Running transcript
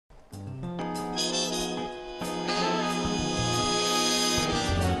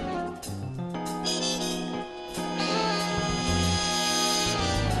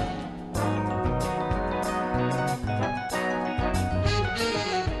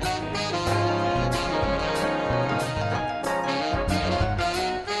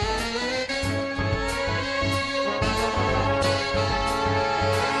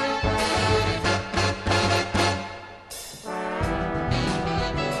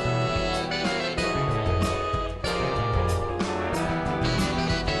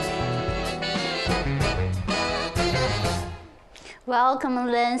Welcome,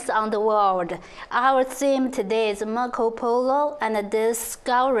 Lens on the World. Our theme today is Marco Polo and the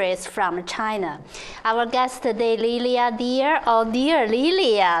discoveries from China. Our guest today, Lilia Dear. Oh, dear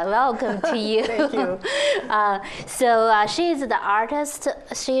Lilia, welcome to you. Thank you. She is the artist.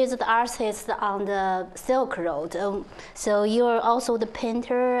 She is the artist on the Silk Road. So you are also the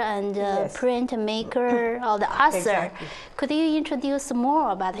painter and Yes. printmaker or the author. Exactly. Could you introduce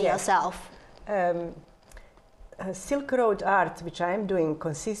more about yourself? Silk Road art, which I am doing,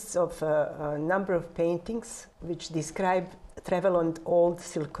 consists of a number of paintings which describe travel on old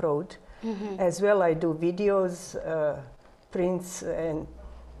Silk Road. As well, I do videos, prints, and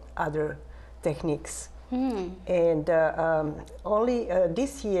other techniques. And only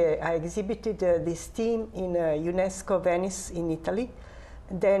this year I exhibited this theme in UNESCO Venice in Italy,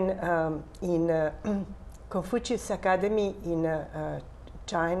 then in Confucius Academy in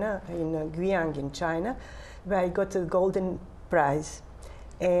China, in Xinyuzhang in China, where I got a golden prize.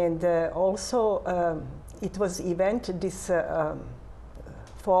 And also it was event this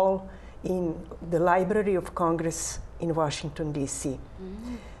fall in the Library of Congress in Washington, D.C.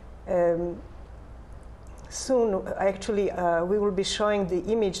 Soon, actually, we will be showing the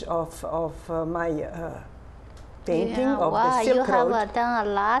image of my painting of the Silk Road. You have done a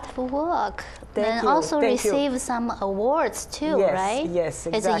lot of work. Thank you. Also Thank you. received some awards too, Yes, right? yes, Is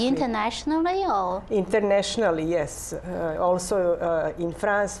it exactly. internationally or? Internationally, yes. Also in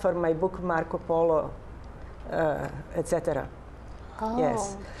France for my book Marco Polo, etc. Oh.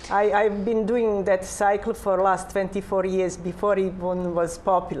 Yes. I've been doing that cycle for the last 24 years before it even was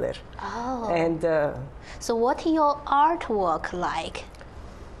popular. Oh. And So what is your artwork like?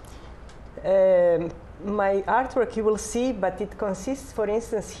 my artwork you will see, but it consists, for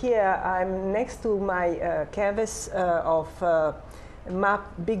instance, here I'm next to my canvas of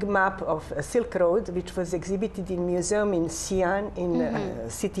big map of Silk Road, which was exhibited in museum in Xi'an, in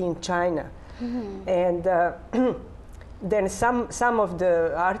city in China. And then some of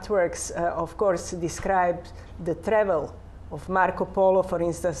the artworks, of course, describe the travel of Marco Polo, for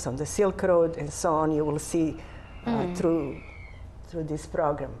instance, on the Silk Road and so on. You will see through this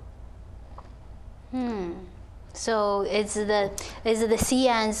program. So is the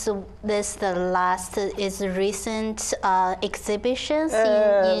Xi'an's the last recent exhibitions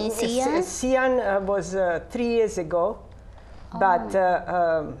in Xi'an? Xi'an was 3 years ago, but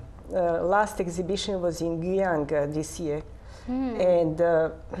last exhibition was in Xinyuzhang this year. And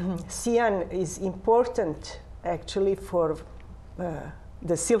Xi'an is important actually for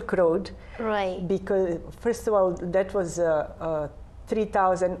the Silk Road, Right. because first of all that was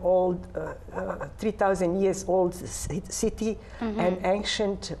 3,000 years old city and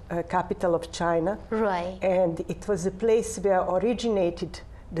ancient capital of China. Right. And it was a place where originated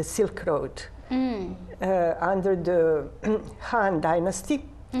the Silk Road under the Han Dynasty,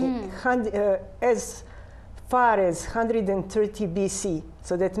 as far as 130 BC.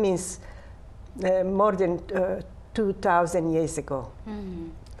 So that means more than 2,000 years ago.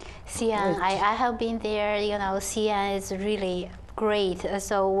 Xi'an, I have been there. You know, Xi'an is really great.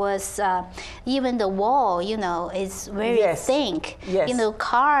 So was even the wall, you know, is very Yes. thick. Yes. You know,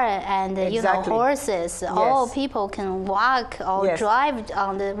 car and you know Exactly. horses. All Yes. people can walk or Yes. drive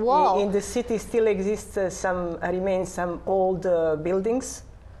on the wall. In the city still exists remain some old buildings.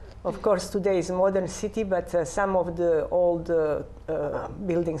 Of course, today is a modern city, but some of the old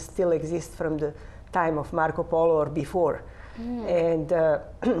buildings still exist from the time of Marco Polo or before. And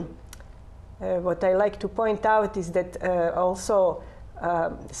what I like to point out is that also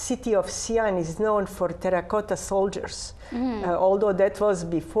city of Xi'an is known for terracotta soldiers. Although that was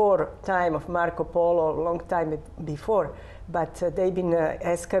before time of Marco Polo, a long time before, but they've been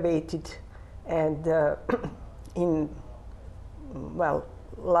excavated and in, well,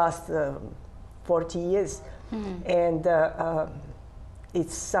 last 40 years. And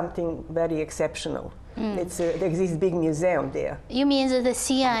it's something very exceptional. There exists a big museum there. You mean that the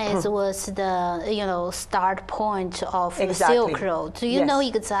Xi'an was the start point of the Exactly. Silk Road? Do you Yes. know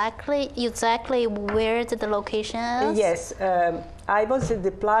exactly where the location is? Yes, I was at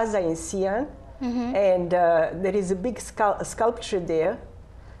the plaza in Xi'an, and there is a big sculpture there,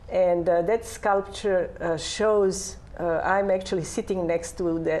 and that sculpture shows. I'm actually sitting next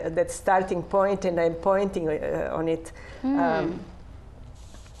to that starting point, and I'm pointing on it.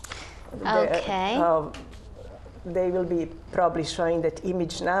 Okay. They will be probably showing that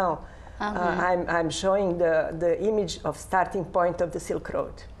image now. I'm showing the image of starting point of the Silk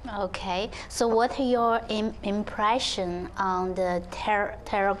Road. Okay. So what are your impression on the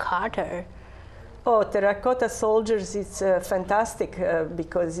terracotta? Oh, terracotta soldiers, it's fantastic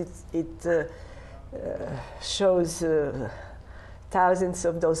because it shows thousands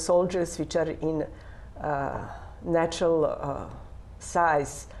of those soldiers, which are in natural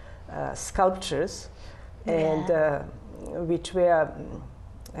size sculptures, and which were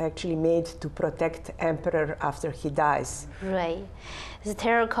actually made to protect emperor after he dies. Right. The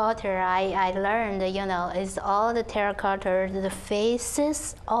terracotta, I learned, you know, is all the terracotta, the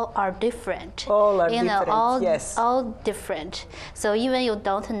faces all are different. All are you different, know, yes. all different. So even you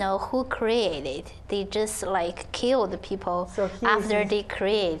don't know who created, they just like kill the people after they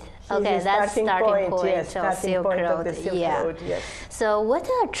create. Okay, that's starting point yes, of Silk Road. Of the Silk Road, yes. So what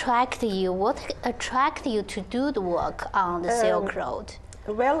attracted you? What attracted you to do the work on the Silk Road?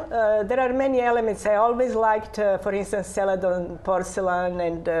 Well, there are many elements. I always liked, for instance, Celadon porcelain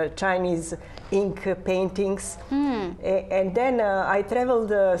and Chinese ink paintings. And then I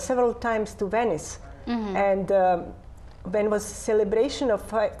traveled several times to Venice. And when was celebration of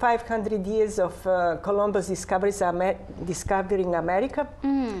 500 years of Columbus discovering America,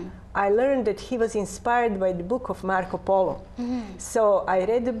 I learned that he was inspired by the book of Marco Polo. So I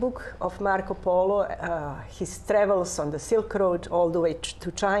read the book of Marco Polo, his travels on the Silk Road all the way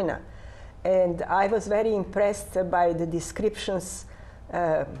to China. And I was very impressed by the descriptions,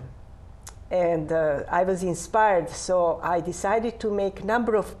 and I was inspired. So I decided to make a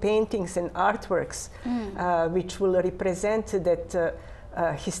number of paintings and artworks which will represent that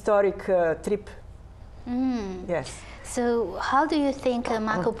historic trip. Yes. So how do you think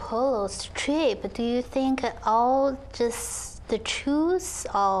Marco Polo's trip? Do you think all just the truth,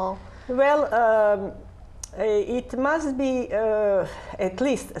 or? Well, it must be at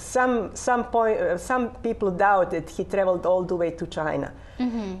least some point. Some people doubt that he traveled all the way to China.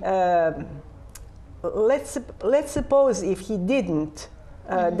 Let's suppose if he didn't,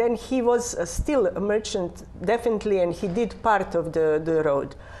 then he was still a merchant, definitely, and he did part of the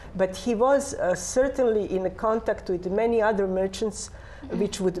road. But he was certainly in contact with many other merchants,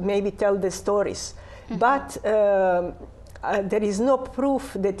 which would maybe tell the stories. But there is no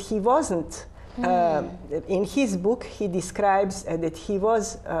proof that he wasn't. In his book, he describes that he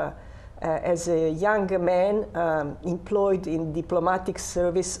was, as a young man, employed in diplomatic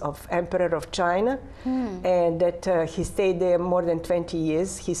service of Emperor of China, and that he stayed there more than 20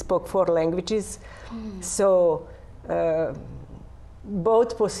 years. He spoke 4 languages. So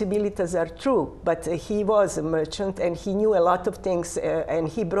both possibilities are true, but he was a merchant and he knew a lot of things, and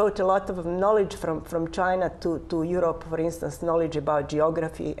he brought a lot of knowledge from China to Europe, for instance, knowledge about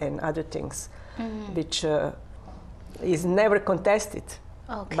geography and other things, which is never contested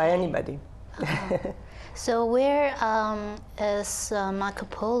by anybody. So where is Marco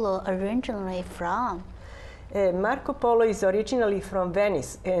Polo originally from? Marco Polo is originally from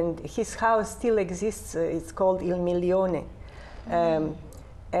Venice, and his house still exists. It's called Il Milione.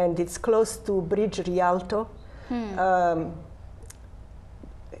 And it's close to Bridge Rialto.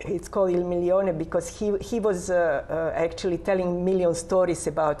 It's called Il Milione because he was actually telling million stories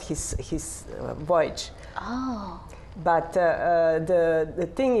about his voyage. Oh. But the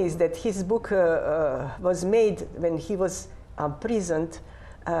thing is that his book was made when he was imprisoned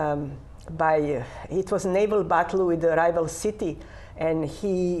by, it was a naval battle with a rival city, and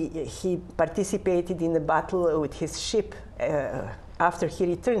he participated in the battle with his ship after he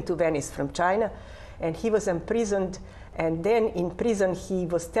returned to Venice from China, and he was imprisoned, and then in prison he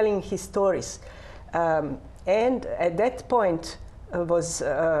was telling his stories. And at that point was,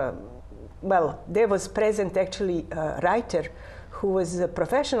 well, there was present actually a writer who was a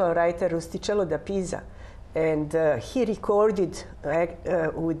professional writer, Rustichello da Pisa, and he recorded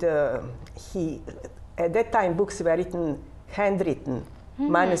with, at that time books were written handwritten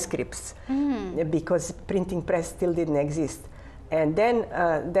manuscripts because printing press still didn't exist. And then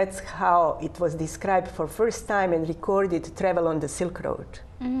that's how it was described for first time and recorded, Travel on the Silk Road.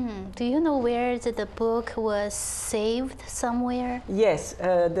 Do you know where the book was saved somewhere? Yes,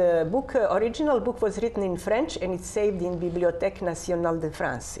 the book, original book was written in French and it's saved in Bibliothèque Nationale de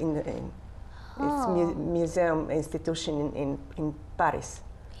France, in its museum institution in Paris.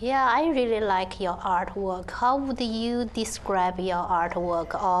 Yeah, I really like your artwork. How would you describe your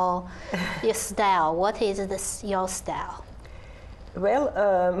artwork or your style? What is your style? Well,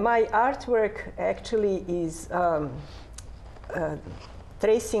 my artwork actually is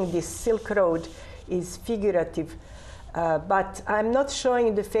tracing this Silk Road is figurative, but I'm not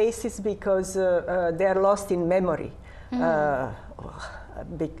showing the faces because they are lost in memory of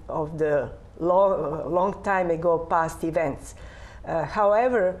the long time ago past events.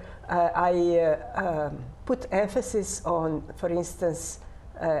 However, I put emphasis on, for instance,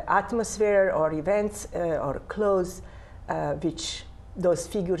 atmosphere or events or clothes which those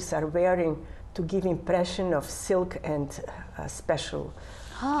figures are wearing to give impression of silk and special.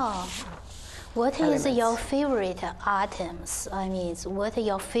 Oh, what is elements. your favorite items? I mean, what are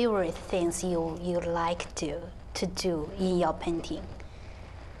your favorite things you like to do in your painting?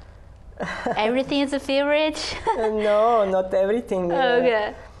 Everything is a favorite? No, not everything.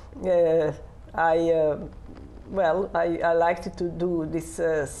 Okay. I like to do this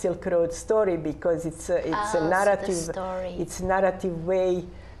Silk Road story because it's a narrative. Story. It's narrative way.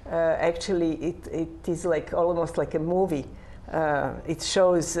 Actually, it is like almost like a movie. It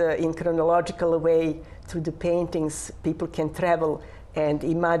shows in chronological way through the paintings. People can travel and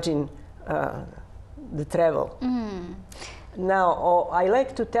imagine the travel. Mm. Now, I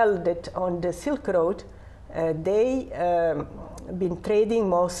like to tell that on the Silk Road, they been trading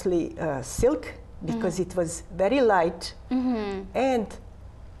mostly silk because it was very light, and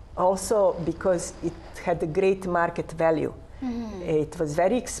also because it had a great market value. It was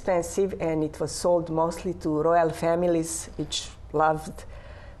very expensive, and it was sold mostly to royal families which loved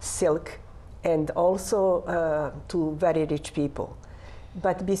silk, and also to very rich people.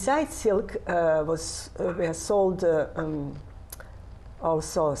 But besides silk, were sold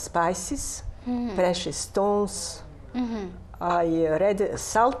also spices, precious stones. I read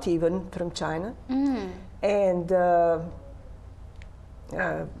salt even from China, and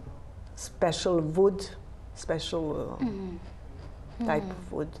special wood, special type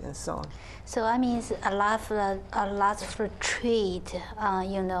of wood, and so on. So I mean, a lot of trade,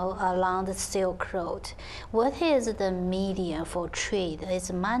 along the Silk Road. What is the medium for trade?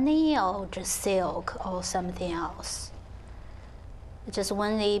 Is money or just silk or something else? Just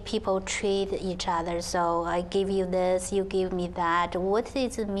only people trade each other. So I give you this, you give me that. What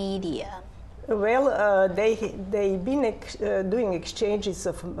is the medium? Well, they've been doing exchanges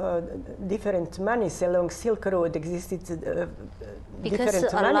of different monies along Silk Road. Existed because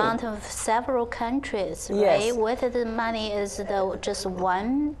different money. Along of several countries, right? Yes. Whether the money is just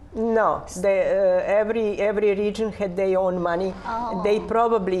one? No, every region had their own money. Oh. They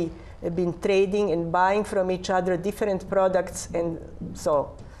probably been trading and buying from each other different products, and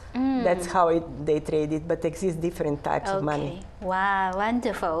so that's how they traded. But exist different types of money. Wow,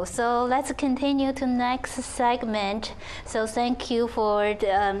 wonderful. So let's continue to next segment. So thank you for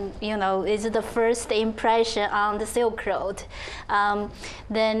it's the first impression on the Silk Road. So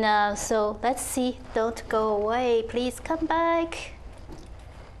let's see. Don't go away. Please come back.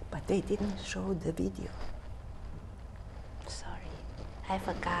 But they didn't show the video. Sorry, I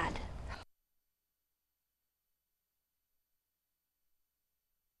forgot.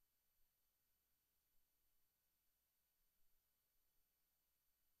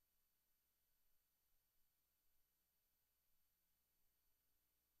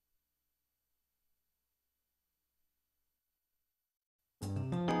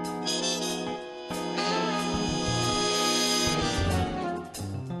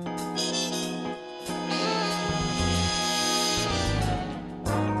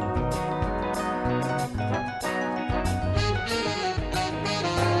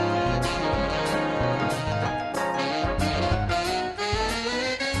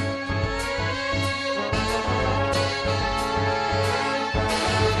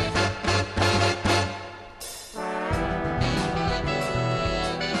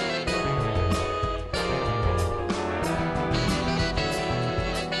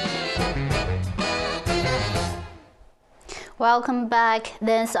 Welcome back,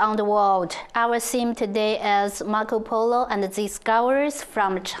 Dance on the World. Our theme today is Marco Polo and the discoverers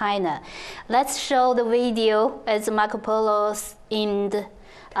from China. Let's show the video as Marco Polo's in the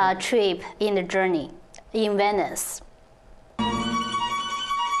trip, in the journey in Venice.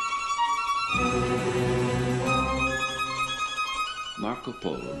 Marco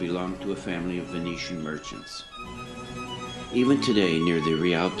Polo belonged to a family of Venetian merchants. Even today, near the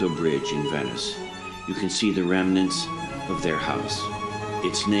Rialto Bridge in Venice, you can see the remnants of their house.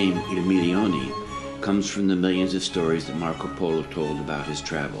 Its name, Il Milione, comes from the millions of stories that Marco Polo told about his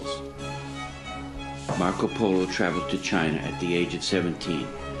travels. Marco Polo traveled to China at the age of 17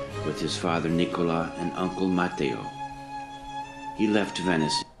 with his father Nicola and uncle Matteo. He left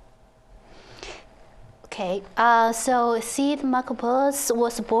Venice. Okay, so Sid Marco Polo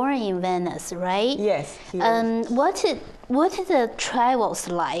was born in Venice, right? Yes. He was. What is the travels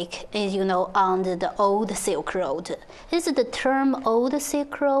like, on the old Silk Road? Is the term old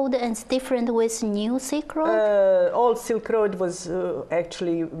Silk Road and it's different with new Silk Road? Old Silk Road was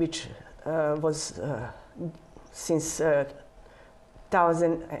actually, which was since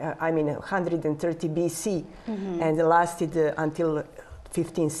 130 BC, and lasted until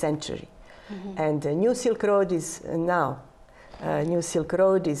 15th century. And the new Silk Road is now. New Silk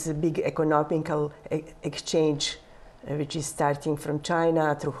Road is a big economical exchange, which is starting from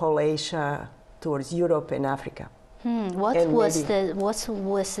China through whole Asia towards Europe and Africa. What was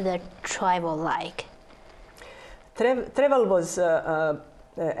the travel like? Travel was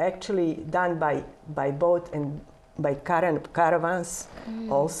actually done by boat and by caravans,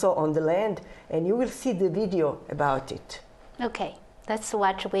 also on the land, and you will see the video about it. Okay, let's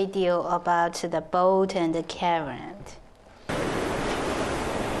watch a video about the boat and the caravan.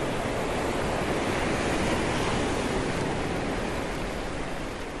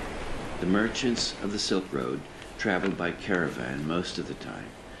 The merchants of the Silk Road traveled by caravan most of the time,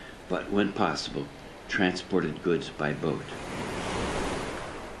 but when possible, transported goods by boat.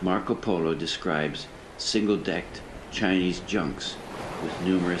 Marco Polo describes single-decked Chinese junks with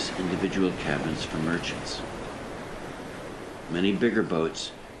numerous individual cabins for merchants. Many bigger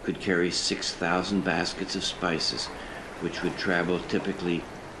boats could carry 6,000 baskets of spices, which would travel typically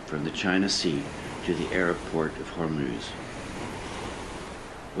from the China Sea to the Arab port of Hormuz.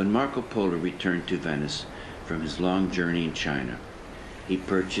 When Marco Polo returned to Venice from his long journey in China, he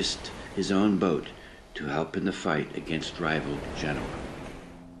purchased his own boat to help in the fight against rival Genoa.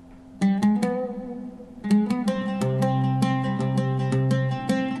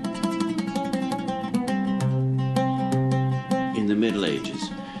 In the Middle Ages,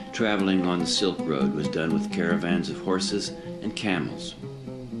 traveling on the Silk Road was done with caravans of horses and camels.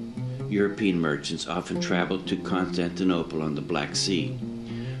 European merchants often traveled to Constantinople on the Black Sea,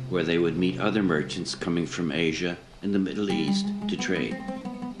 where they would meet other merchants coming from Asia and the Middle East to trade.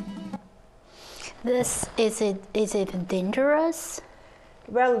 Is it dangerous?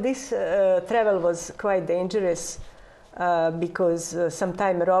 Well, this travel was quite dangerous because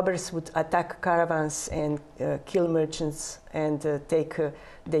sometimes robbers would attack caravans and kill merchants and take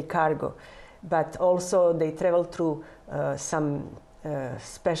their cargo. But also they traveled through some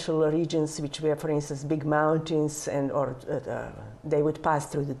special regions which were, for instance, big mountains, or they would pass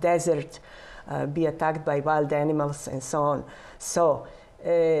through the desert, be attacked by wild animals and so on. So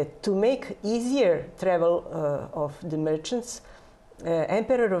to make easier travel of the merchants,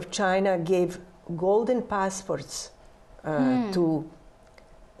 Emperor of China gave golden passports to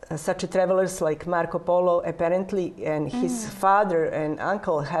such travelers like Marco Polo, apparently, and his father and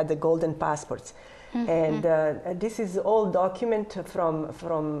uncle had the golden passports. And this is all document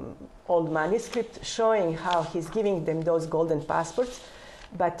from old manuscript showing how he's giving them those golden passports.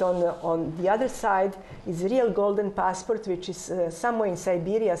 But on the other side is real golden passport, which is somewhere in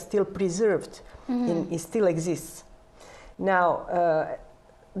Siberia still preserved. It still exists. Now,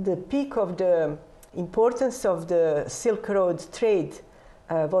 the peak of the importance of the Silk Road trade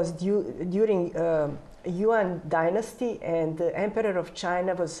was during Yuan dynasty, and the Emperor of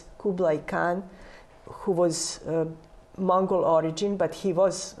China was Kublai Khan, who was Mongol origin, but he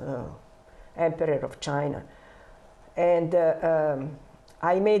was Emperor of China. And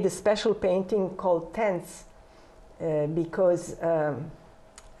I made a special painting called Tents because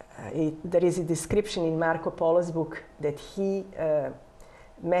there is a description in Marco Polo's book that he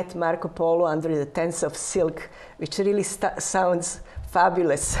met Marco Polo under the tents of silk, which really sounds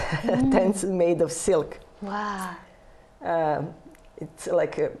fabulous. Tents made of silk. Wow. It's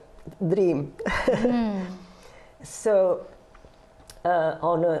like a dream. So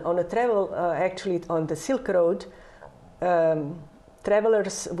on a travel, actually on the Silk Road,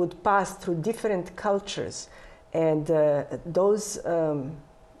 travelers would pass through different cultures, and those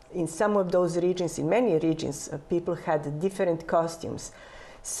in some of those regions, in many regions, people had different costumes.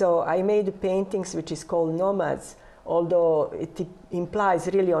 So I made paintings which is called Nomads, although it implies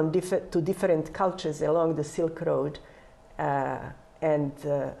really on to different cultures along the Silk Road, and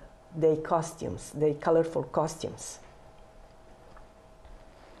their costumes, their colorful costumes.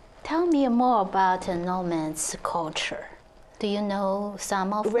 Tell me more about nomads culture. Do you know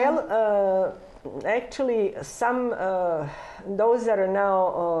some of them? Well, actually, some those are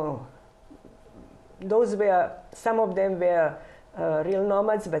now some of them were real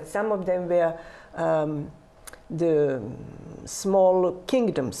nomads, but some of them were the small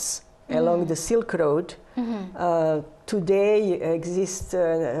kingdoms along the Silk Road. Today exists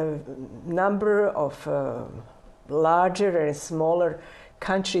a number of larger and smaller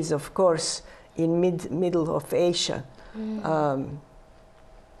countries, of course, in middle of Asia.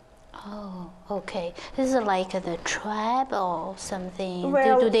 Oh, okay. This is like the tribe or something.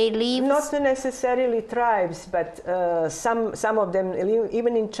 Well, do they live? Not necessarily tribes, but some of them,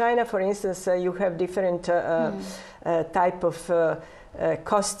 even in China, for instance, you have different type of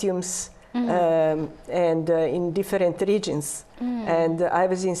costumes and in different regions. And I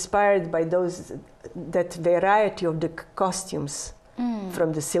was inspired by that variety of the costumes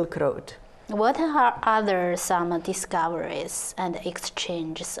from the Silk Road. What are other some discoveries and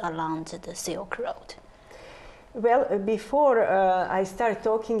exchanges along the Silk Road? Well, before I start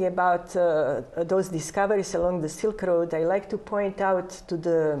talking about those discoveries along the Silk Road, I like to point out to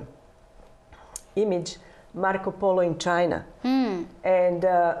the image Marco Polo in China. And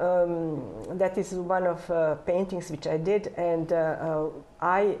that is one of paintings which I did, and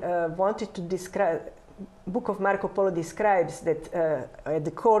I wanted to describe. Book of Marco Polo describes that at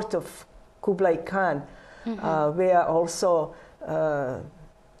the court of Kublai Khan were also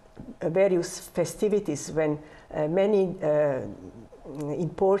various festivities when many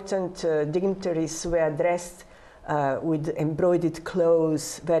important dignitaries were dressed with embroidered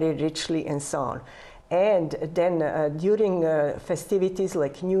clothes very richly and so on. And then during festivities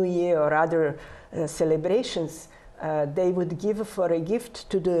like New Year or other celebrations, they would give for a gift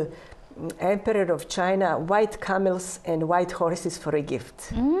to the Emperor of China white camels and white horses for a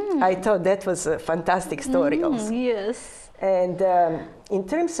gift. I thought that was a fantastic story also. Yes. And in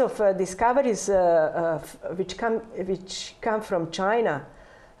terms of discoveries which come from China,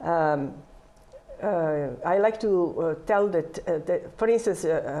 I like to tell that, for instance,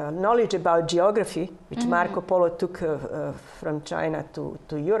 knowledge about geography, which Marco Polo took from China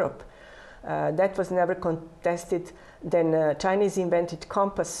to Europe, that was never contested. Then Chinese invented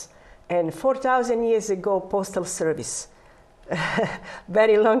compass, and 4,000 years ago, postal service,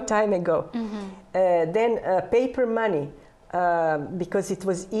 very long time ago. Then paper money, because it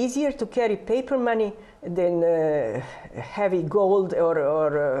was easier to carry paper money than heavy gold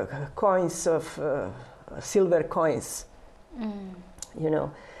or coins of silver coins, you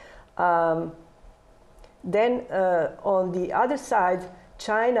know. Then on the other side,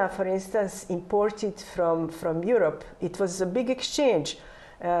 China, for instance, imported from Europe. It was a big exchange.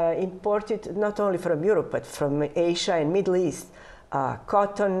 Imported not only from Europe, but from Asia and Middle East,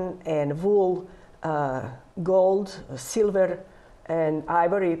 cotton and wool, gold, silver, and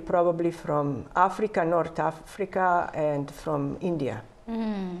ivory, probably from Africa, North Africa, and from India.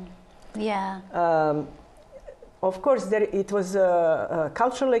 Yeah. Of course, it was a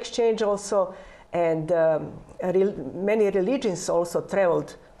cultural exchange also, and many religions also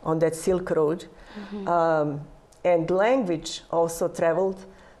traveled on that Silk Road. And language also traveled.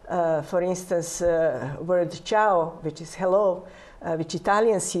 For instance, word ciao, which is hello, which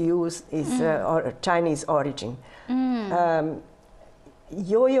Italians use, is Chinese origin.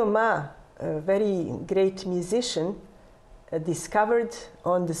 Yo-Yo Ma, a very great musician, discovered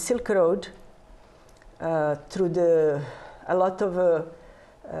on the Silk Road through a lot of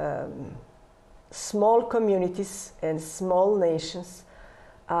small communities and small nations,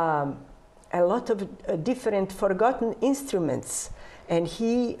 a lot of different forgotten instruments, and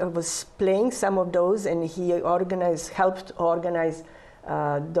he was playing some of those, and he helped organize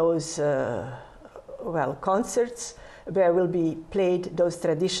those concerts where will be played those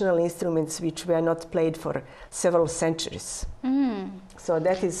traditional instruments which were not played for several centuries. So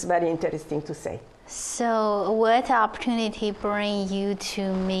that is very interesting to say. So what opportunity bring you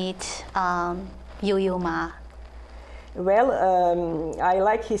to meet Yo-Yo Ma? Well, I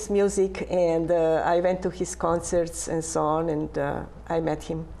like his music, and I went to his concerts and so on, and I met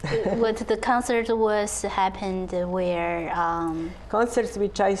him. What the concert was happened where? Concerts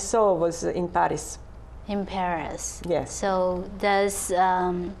which I saw was in Paris. In Paris. Yes. So does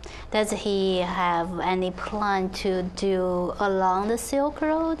he have any plan to do along the Silk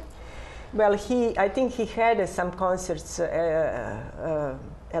Road? Well, I think he had some concerts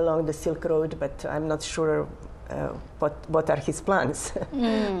along the Silk Road, but I'm not sure what are his plans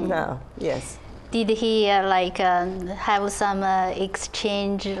now. Yes. Did he have some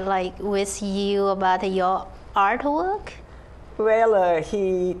exchange with you about your artwork? Well,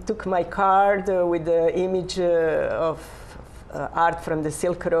 he took my card with the image of art from the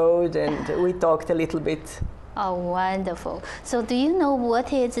Silk Road, and we talked a little bit. Oh, wonderful. So do you know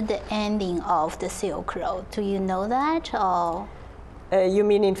what is the ending of the Silk Road? Do you know that? Or? You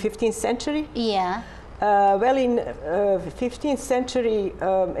mean in 15th century? Yeah. Well, in 15th century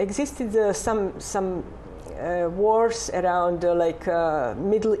existed some wars around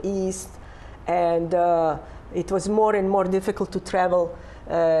Middle East, and it was more and more difficult to travel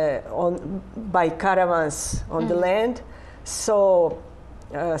by caravans on the land. So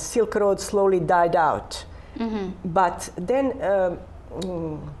Silk Road slowly died out. But then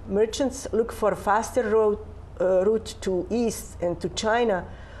merchants look for a faster route to East and to China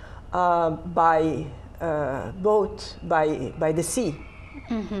by boat, by the sea.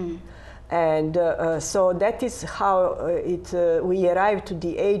 And so that is how we arrived to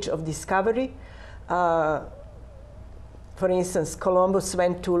the age of discovery. For instance, Columbus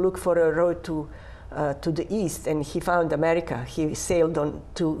went to look for a road to the east, and he found America. He sailed on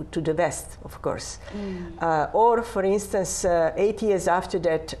to the west, of course. Or, for instance, 8 years after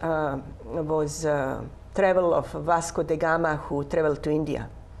that was travel of Vasco da Gama, who traveled to India.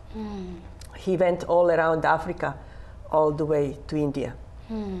 He went all around Africa, all the way to India.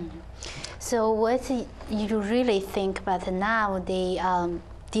 So what you really think about now they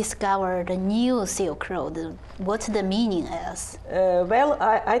discovered the new Silk Road? What the meaning is? Well,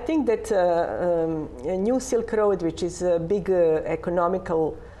 I think that a new Silk Road, which is a big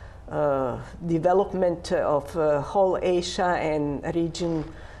economical development of whole Asia and region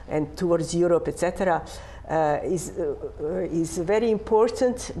and towards Europe, etc., is very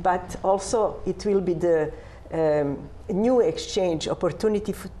important, but also it will be the new exchange,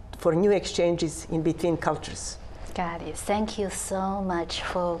 opportunity for new exchanges in between cultures. Got it. Thank you so much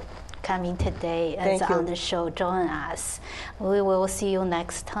for coming today on the show. Join us. We will see you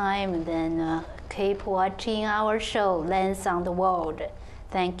next time. Then keep watching our show, Lens on the World.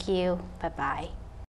 Thank you. Bye-bye.